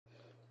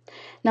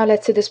Now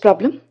let's see this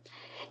problem.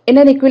 In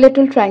an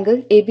equilateral triangle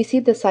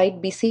ABC, the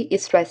side BC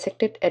is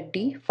trisected at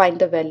D. Find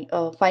the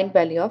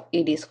value of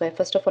AD square.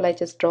 First of all, I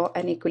just draw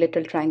an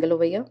equilateral triangle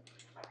over here.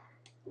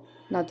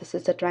 Now this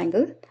is the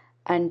triangle,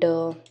 and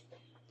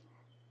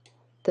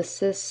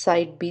this is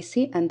side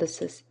BC and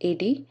this is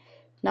AD.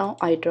 Now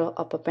I draw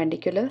a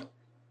perpendicular.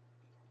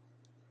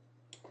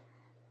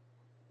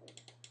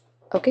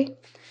 Okay.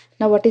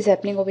 Now what is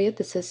happening over here?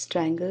 This is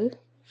triangle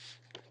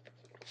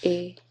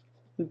A,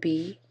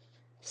 B,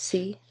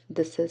 C.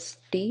 This is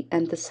D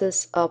and this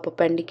is a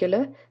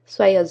perpendicular.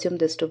 So I assume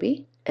this to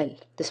be L.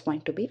 This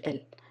point to be L.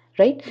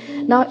 Right?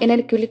 Now in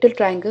an equilateral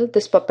triangle,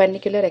 this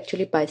perpendicular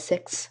actually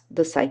bisects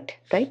the side,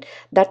 right?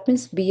 That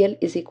means BL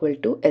is equal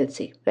to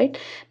LC, right?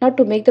 Now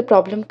to make the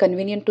problem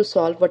convenient to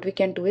solve, what we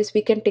can do is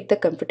we can take the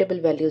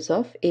comfortable values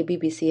of AB,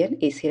 BC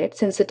and AC, right?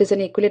 Since it is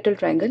an equilateral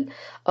triangle,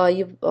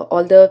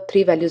 all the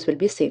three values will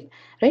be same,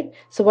 right?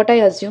 So what I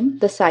assume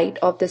the side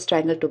of this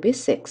triangle to be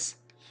 6,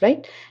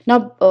 right?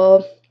 Now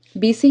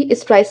BC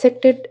is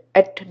trisected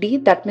at D,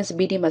 that means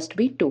BD must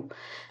be 2.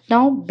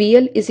 Now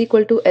BL is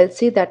equal to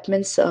LC, that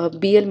means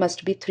BL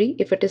must be 3.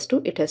 If it is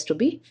 2, it has to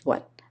be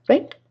 1,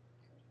 right?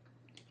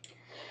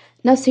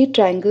 Now see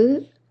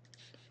triangle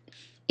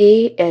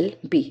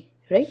ALB,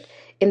 right?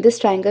 In this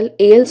triangle,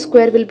 AL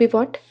square will be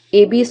what?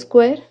 AB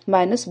square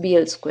minus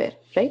BL square,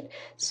 right?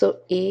 So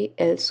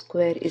AL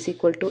square is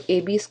equal to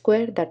AB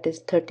square, that is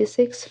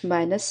 36,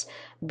 minus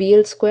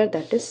BL square,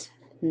 that is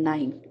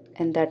 9.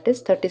 And that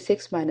is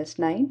 36 minus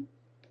 9,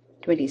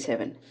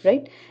 27,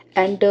 right?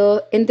 And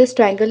in this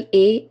triangle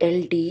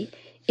ALD,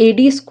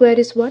 AD square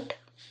is what?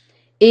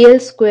 AL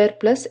square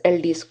plus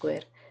LD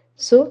square.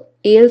 So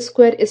AL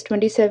square is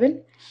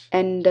 27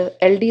 and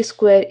LD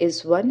square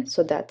is 1,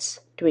 so that's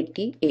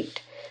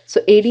 28.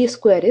 So AD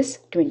square is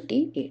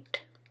 28.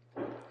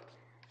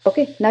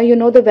 Okay, now you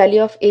know the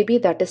value of AB,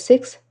 that is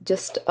 6.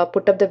 Just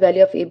put up the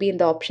value of AB in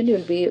the option. You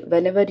will be,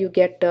 whenever you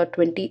get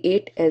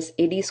 28 as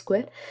AD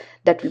square,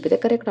 that will be the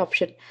correct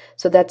option.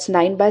 So that's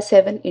 9 by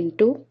 7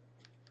 into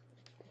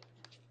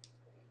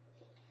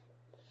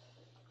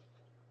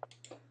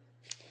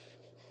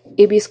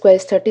AB square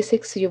is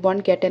 36. You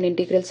won't get an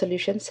integral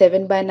solution.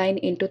 7 by 9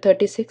 into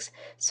 36.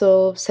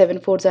 So 7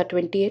 fours are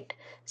 28.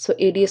 So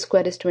AD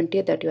square is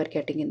 28 that you are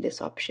getting in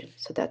this option.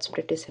 So that's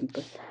pretty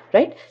simple,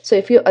 right? So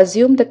if you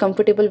assume the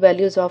comfortable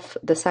values of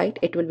the side,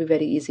 it will be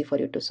very easy for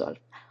you to solve.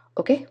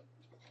 Okay.